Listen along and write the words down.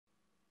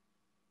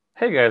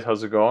Hey guys,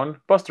 how's it going?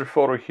 Buster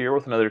Photo here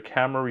with another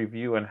camera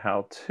review and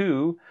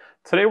how-to.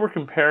 Today we're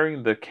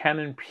comparing the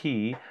Canon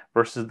P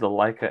versus the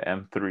Leica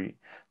M3.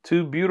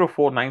 Two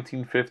beautiful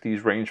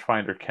 1950s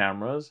rangefinder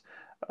cameras.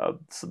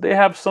 So they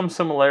have some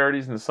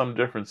similarities and some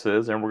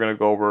differences, and we're going to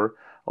go over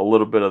a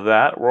little bit of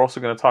that. We're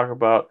also going to talk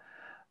about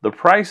the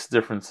price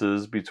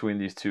differences between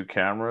these two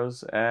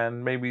cameras,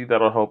 and maybe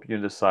that'll help you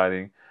in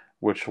deciding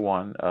which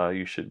one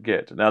you should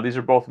get. Now, these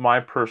are both my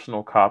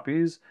personal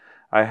copies.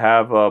 I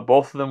have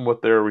both of them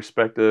with their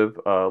respective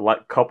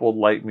coupled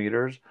light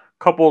meters,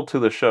 coupled to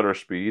the shutter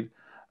speed.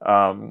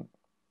 Um,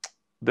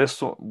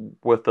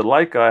 with the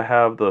Leica, I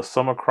have the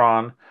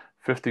Summicron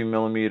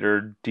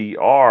 50mm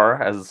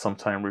DR, as it's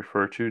sometimes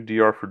referred to,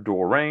 DR for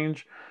dual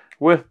range,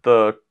 with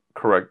the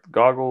correct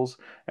goggles.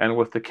 And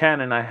with the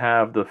Canon, I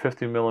have the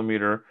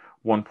 50mm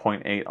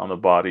 1.8 on the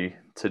body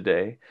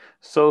today.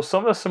 So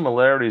some of the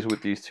similarities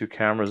with these two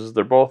cameras is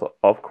they're both,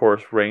 of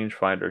course,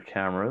 rangefinder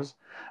cameras.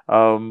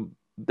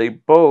 They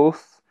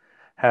both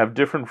have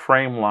different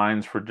frame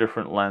lines for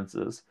different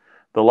lenses.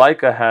 The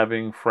Leica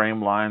having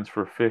frame lines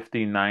for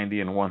 50, 90,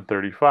 and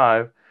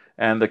 135,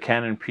 and the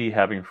Canon P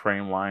having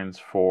frame lines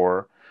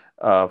for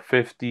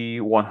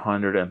 50,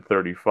 100, and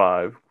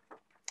 35.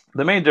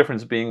 The main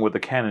difference being with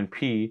the Canon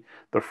P,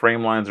 the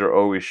frame lines are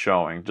always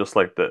showing, just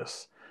like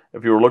this.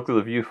 If you were to look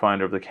through the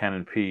viewfinder of the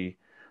Canon P,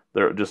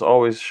 they're just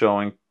always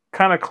showing,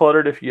 kind of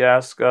cluttered if you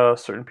ask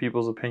certain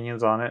people's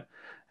opinions on it.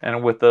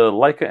 And with the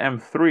Leica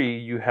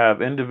M3, you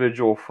have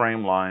individual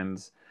frame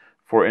lines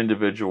for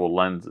individual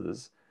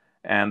lenses.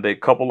 And they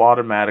couple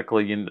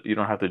automatically, you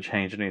don't have to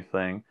change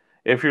anything.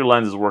 If your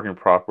lens is working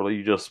properly,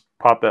 you just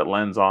pop that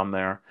lens on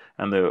there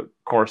and the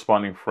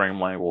corresponding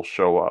frame line will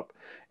show up.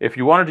 If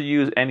you wanted to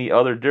use any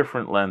other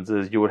different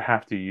lenses, you would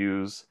have to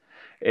use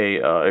a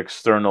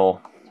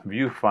external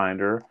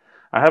viewfinder.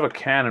 I have a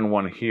Canon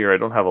one here. I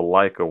don't have a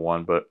Leica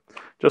one, but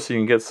just so you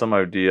can get some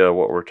idea of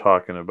what we're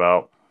talking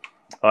about.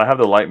 I have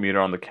the light meter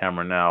on the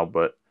camera now,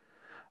 but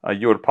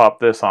you would pop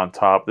this on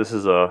top. This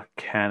is a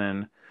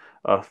Canon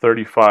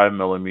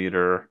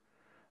 35mm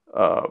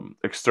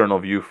external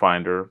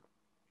viewfinder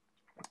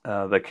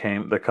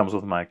that comes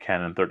with my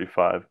Canon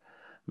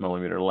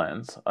 35mm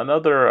lens.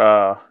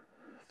 Another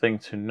thing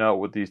to note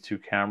with these two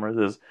cameras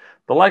is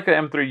the Leica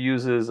M3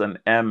 uses an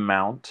M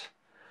mount,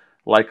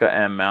 Leica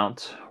M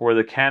mount, where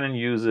the Canon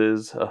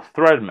uses a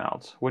thread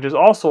mount, which is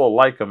also a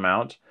Leica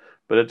mount,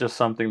 but it's just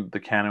something that the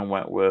Canon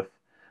went with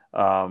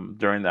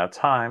during that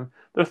time.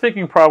 Their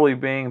thinking probably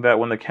being that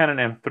when the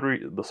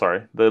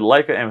the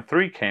Leica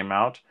M3 came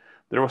out,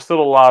 there was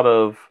still a lot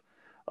of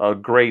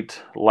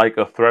great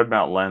Leica thread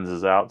mount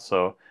lenses out,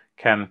 so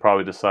Canon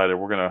probably decided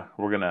we're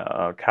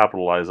gonna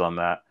capitalize on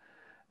that,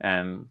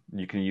 and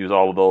you can use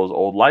all of those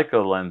old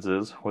Leica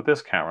lenses with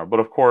this camera.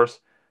 But of course,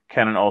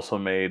 Canon also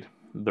made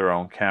their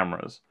own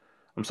cameras.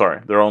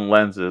 Their own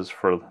lenses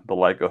for the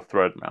Leica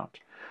thread mount.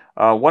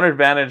 One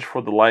advantage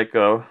for the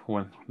Leica,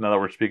 now that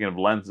we're speaking of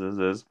lenses,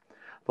 is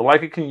the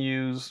Leica can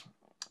use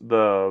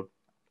the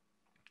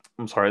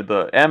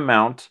M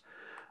mount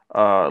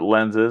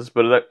lenses,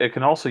 but it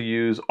can also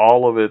use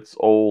all of its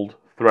old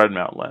thread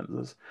mount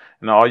lenses.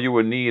 And all you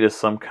would need is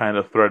some kind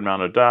of thread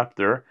mount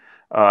adapter.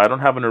 I don't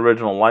have an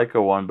original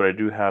Leica one, but I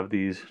do have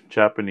these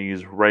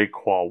Japanese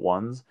Rayqual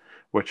ones,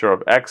 which are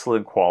of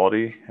excellent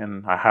quality,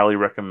 and I highly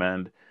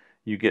recommend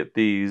you get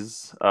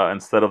these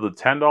instead of the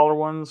 $10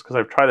 ones, because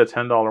I've tried the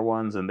 $10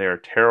 ones and they are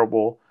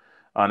terrible,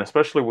 and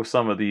especially with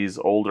some of these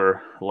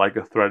older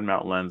Leica thread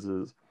mount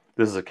lenses.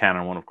 This is a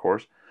Canon one, of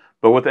course,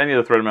 but with any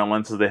of the thread mount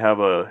lenses, they have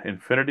a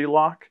infinity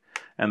lock,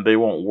 and they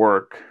won't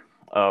work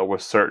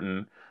with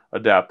certain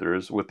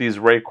adapters. With these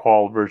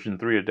Rayqual version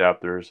 3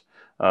 adapters,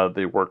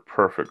 they work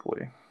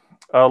perfectly.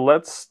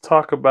 Let's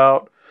talk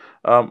about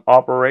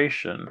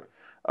operation.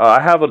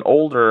 I have an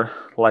older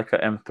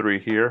Leica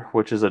M3 here,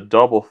 which is a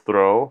double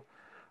throw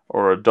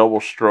or a double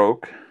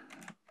stroke.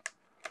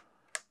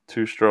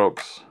 2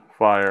 strokes,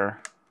 fire,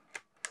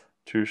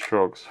 2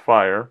 strokes,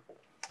 fire.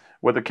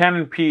 With the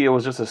Canon P, it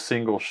was just a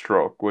single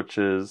stroke, which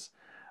is,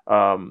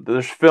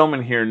 there's film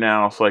in here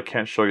now, so I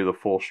can't show you the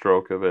full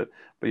stroke of it.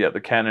 But yeah,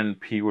 the Canon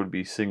P would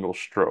be single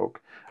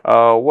stroke.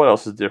 What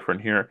else is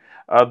different here?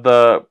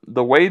 The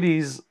way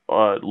these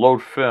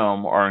load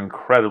film are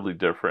incredibly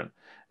different.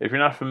 If you're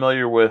not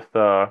familiar with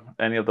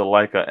any of the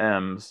Leica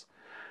M's,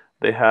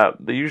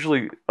 they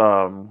usually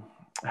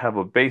have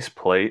a base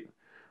plate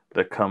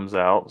that comes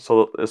out.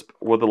 So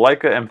with the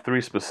Leica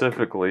M3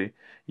 specifically,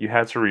 you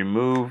had to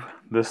remove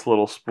this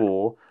little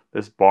spool.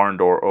 This barn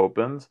door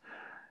opens,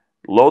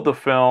 load the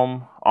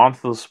film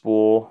onto the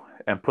spool,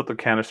 and put the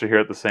canister here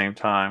at the same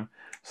time.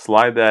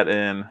 Slide that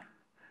in,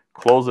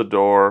 close the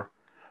door,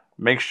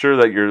 make sure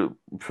that your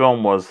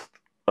film was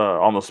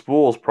on the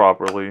spools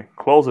properly,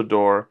 close the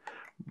door,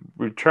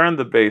 return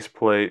the base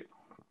plate.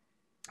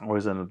 What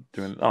is it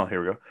doing? Oh, here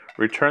we go.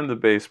 Return the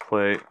base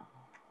plate.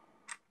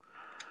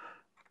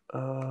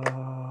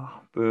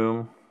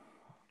 Boom.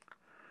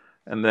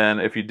 And then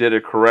if you did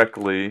it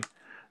correctly,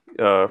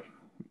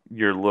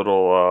 your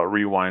little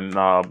rewind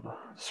knob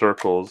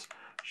circles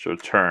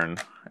should turn,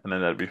 and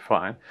then that'd be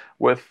fine.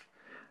 With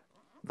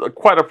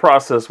quite a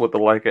process with the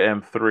Leica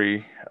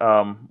M3.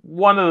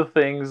 One of the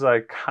things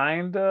I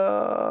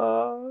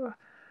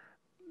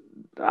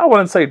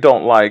wouldn't say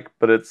don't like,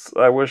 but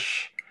I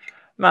wish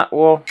not.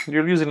 Well,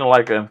 you're using the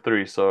Leica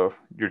M3, so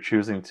you're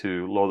choosing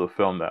to load the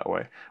film that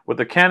way. With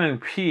the Canon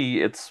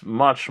P, it's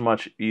much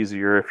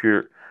easier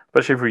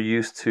especially if you're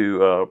used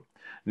to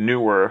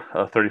newer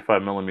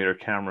 35 millimeter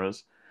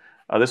cameras.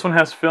 This one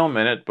has film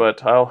in it,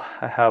 but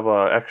I have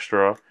an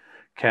extra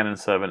Canon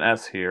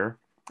 7S here.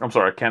 I'm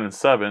sorry, Canon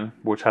 7,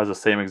 which has the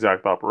same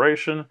exact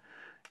operation.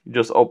 You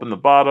just open the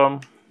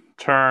bottom,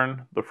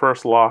 turn the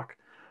first lock,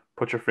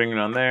 put your finger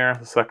on there,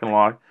 the second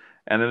lock,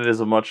 and it is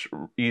a much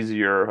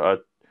easier,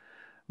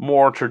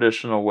 more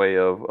traditional way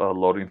of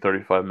loading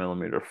 35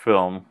 millimeter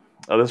film.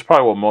 This is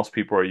probably what most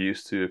people are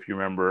used to if you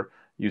remember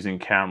using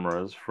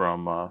cameras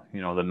from the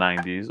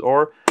 90s,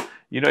 or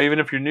even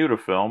if you're new to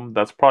film,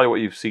 that's probably what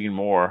you've seen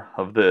more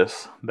of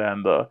this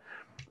than the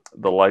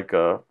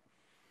Leica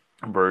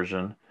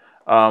version.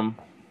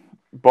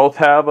 Both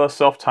have a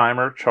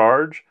self-timer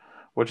charge,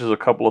 which is a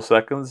couple of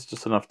seconds,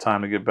 just enough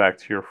time to get back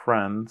to your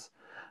friends.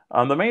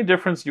 The main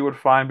difference you would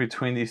find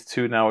between these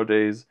two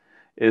nowadays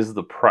is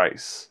the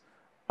price.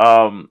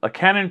 The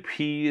Canon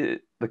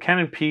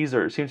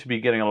Ps seem to be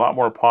getting a lot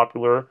more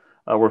popular.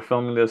 We're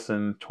filming this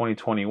in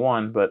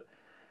 2021, but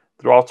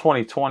throughout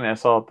 2020, I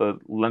saw that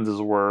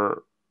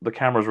the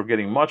cameras were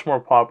getting much more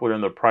popular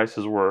and the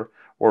prices were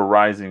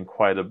rising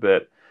quite a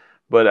bit.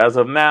 But as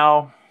of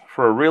now,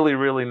 for a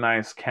really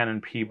nice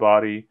Canon P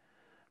body,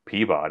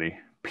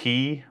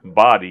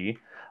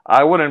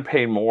 I wouldn't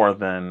pay more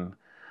than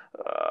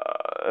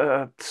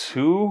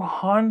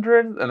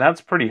 200, and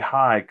that's pretty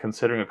high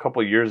considering a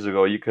couple of years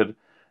ago you could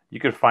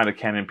find a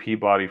Canon P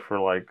body for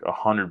like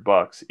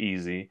 $100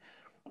 easy.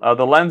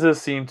 The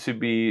lenses seem to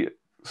be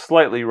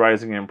slightly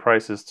rising in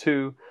prices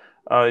too.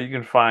 You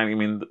can find, I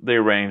mean, they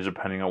range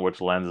depending on which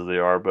lenses they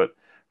are, but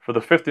for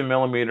the 50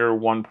 millimeter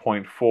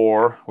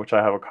 1.4, which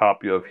I have a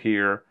copy of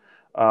here,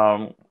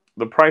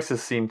 the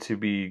prices seem to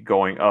be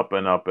going up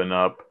and up and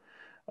up.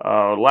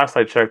 Last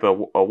I checked, a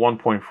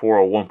 1.4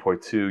 or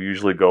 1.2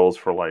 usually goes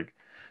for like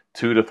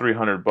 $200 to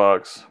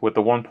 $300, with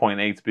the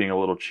 1.8s being a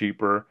little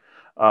cheaper.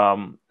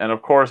 And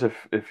of course,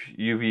 if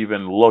you've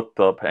even looked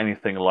up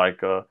anything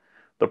Leica,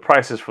 the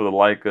prices for the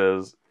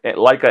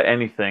Leica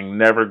anything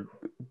never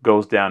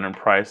goes down in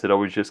price. It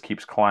always just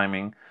keeps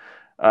climbing.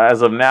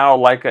 As of now,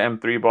 Leica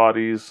M3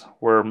 bodies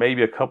were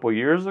maybe a couple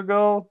years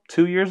ago,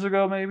 2 years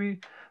ago maybe,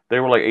 they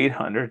were like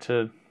 $800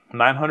 to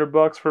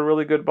 $900 for a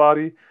really good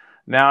body.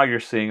 Now you're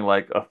seeing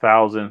like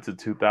 $1,000 to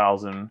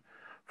 $2,000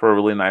 for a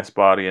really nice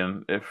body,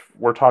 and if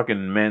we're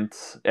talking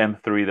mint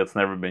M3 that's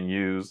never been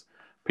used,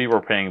 people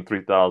are paying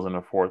 $3,000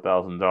 to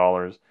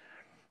 $4,000.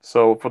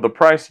 So for the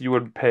price you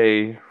would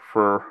pay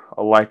for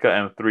a Leica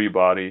M3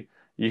 body,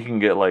 you can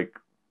get like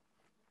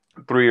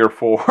 3 or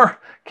 4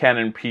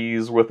 Canon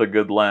Ps with a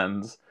good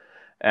lens,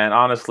 and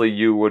honestly,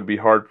 you would be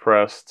hard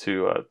pressed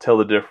to tell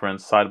the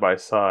difference side by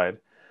side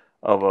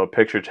of a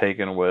picture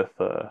taken with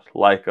a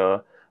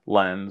Leica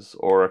lens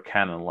or a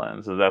Canon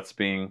lens. And that's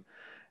being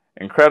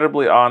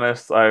incredibly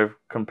honest. I've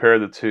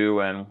compared the two,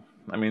 and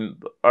I mean,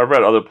 I've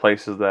read other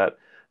places that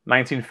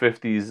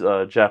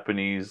 1950s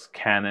Japanese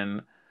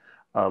Canon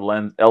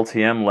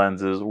LTM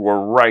lenses were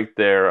right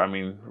there. I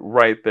mean,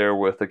 right there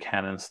with the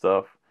Canon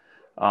stuff.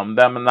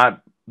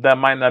 That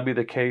might not be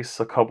the case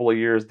a couple of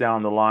years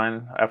down the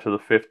line after the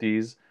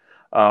 50s,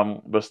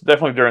 but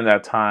definitely during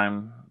that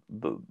time,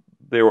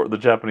 the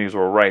Japanese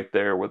were right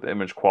there with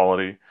image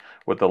quality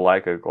with the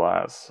Leica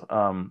glass.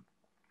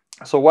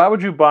 So why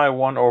would you buy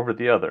one over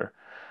the other?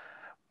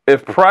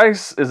 If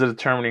price is a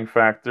determining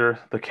factor,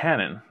 the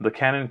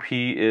Canon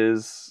P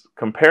is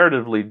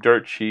comparatively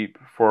dirt cheap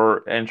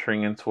for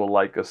entering into a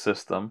Leica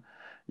system.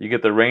 You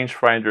get the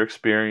rangefinder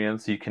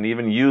experience. You can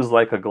even use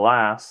Leica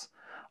glass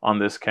on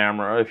this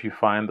camera if you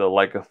find the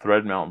Leica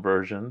thread mount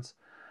versions.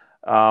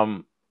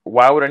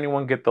 Why would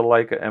anyone get the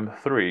Leica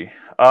M3?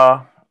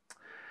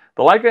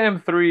 The Leica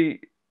M3,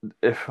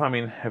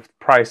 if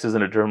price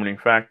isn't a determining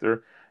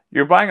factor,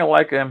 you're buying a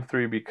Leica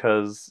M3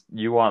 because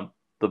you want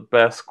the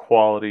best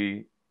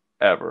quality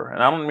ever.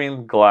 And I don't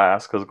mean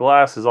glass, because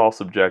glass is all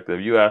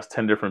subjective. You ask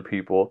 10 different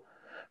people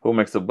who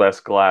makes the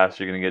best glass,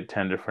 you're going to get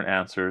 10 different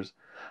answers.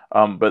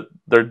 But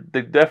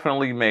they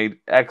definitely made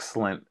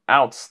excellent,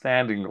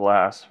 outstanding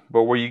glass.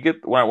 But where you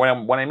get,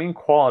 when I mean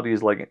quality,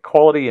 is like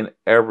quality in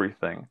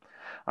everything.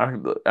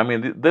 I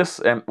mean,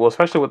 well,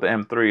 especially with the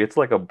M3, it's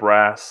like a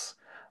brass,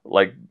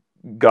 like,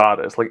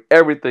 goddess. Like,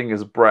 everything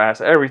is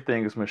brass,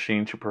 everything is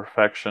machined to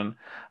perfection.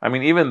 I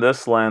mean, even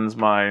this lens,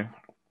 my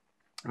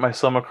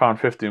Summicron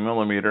 50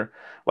 millimeter,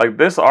 like,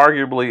 this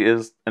arguably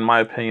is, in my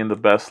opinion, the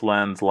best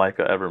lens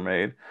Leica ever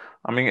made.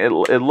 I mean, it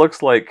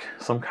looks like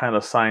some kind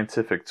of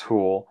scientific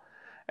tool,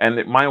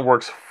 and mine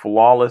works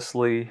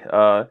flawlessly.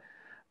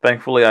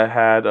 Thankfully, I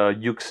had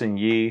Yuxin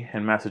Yi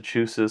in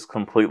Massachusetts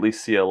completely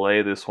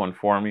CLA this one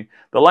for me.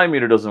 The light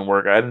meter doesn't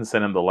work. I didn't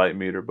send him the light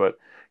meter, but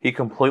he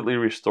completely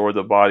restored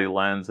the body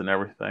lens and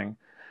everything.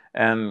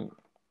 And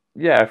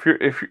yeah, if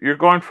you're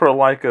going for a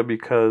Leica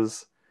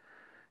because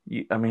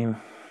I mean,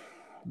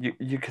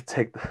 you could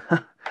take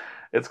the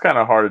it's kind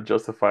of hard to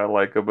justify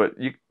Leica, but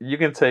you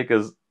can take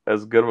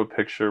as good of a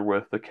picture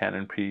with the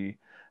Canon P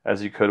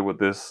as you could with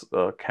this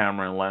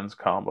camera and lens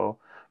combo.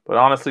 But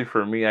honestly,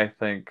 for me, I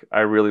think I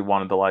really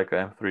wanted the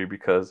Leica M3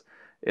 because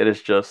it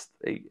is just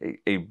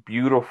a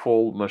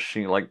beautiful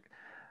machine. Like,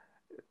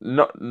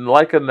 no,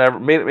 Leica never,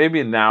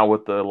 maybe now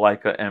with the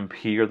Leica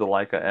MP or the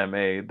Leica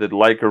MA, did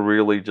Leica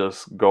really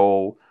just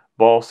go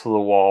balls to the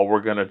wall?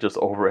 We're gonna just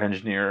over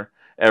engineer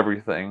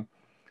everything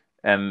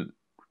and,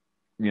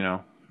 you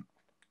know,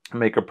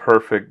 make a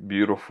perfect,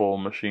 beautiful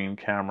machine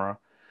camera.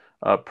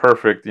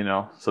 Perfect,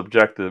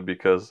 subjective,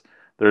 because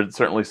there's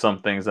certainly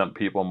some things that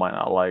people might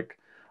not like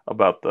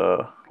about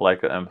the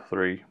Leica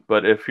M3.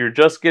 But if you're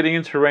just getting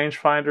into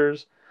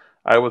rangefinders,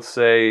 I would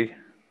say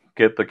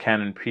get the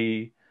Canon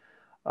P.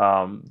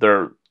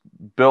 They're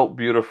built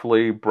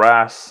beautifully,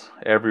 brass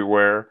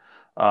everywhere,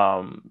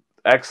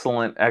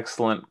 excellent,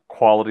 excellent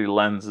quality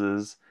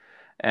lenses,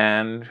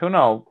 and who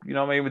knows,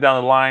 maybe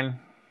down the line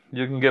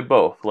you can get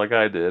both, like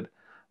I did.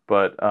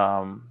 But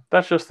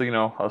that's just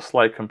a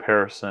slight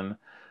comparison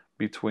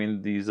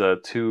between these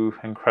two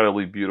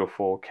incredibly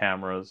beautiful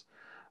cameras.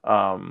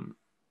 Um,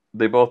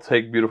 they both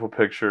take beautiful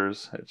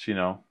pictures.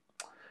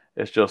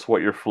 It's just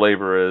what your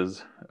flavor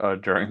is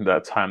during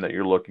that time that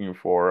you're looking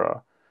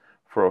for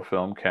a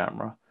film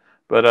camera.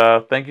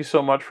 But thank you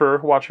so much for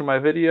watching my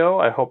video.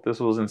 I hope this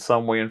was in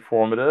some way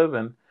informative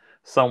and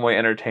some way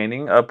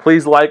entertaining.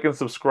 Please like and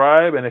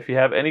subscribe, and if you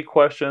have any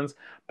questions,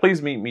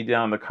 please meet me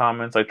down in the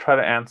comments. I try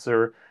to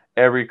answer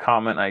every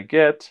comment I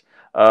get.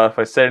 If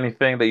I said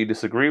anything that you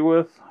disagree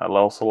with, I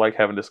also like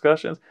having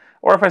discussions.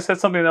 Or if I said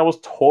something that was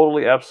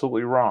totally,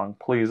 absolutely wrong,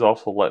 please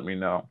also let me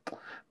know.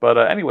 But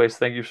anyways,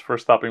 thank you for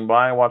stopping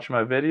by and watching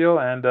my video,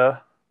 and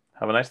have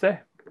a nice day.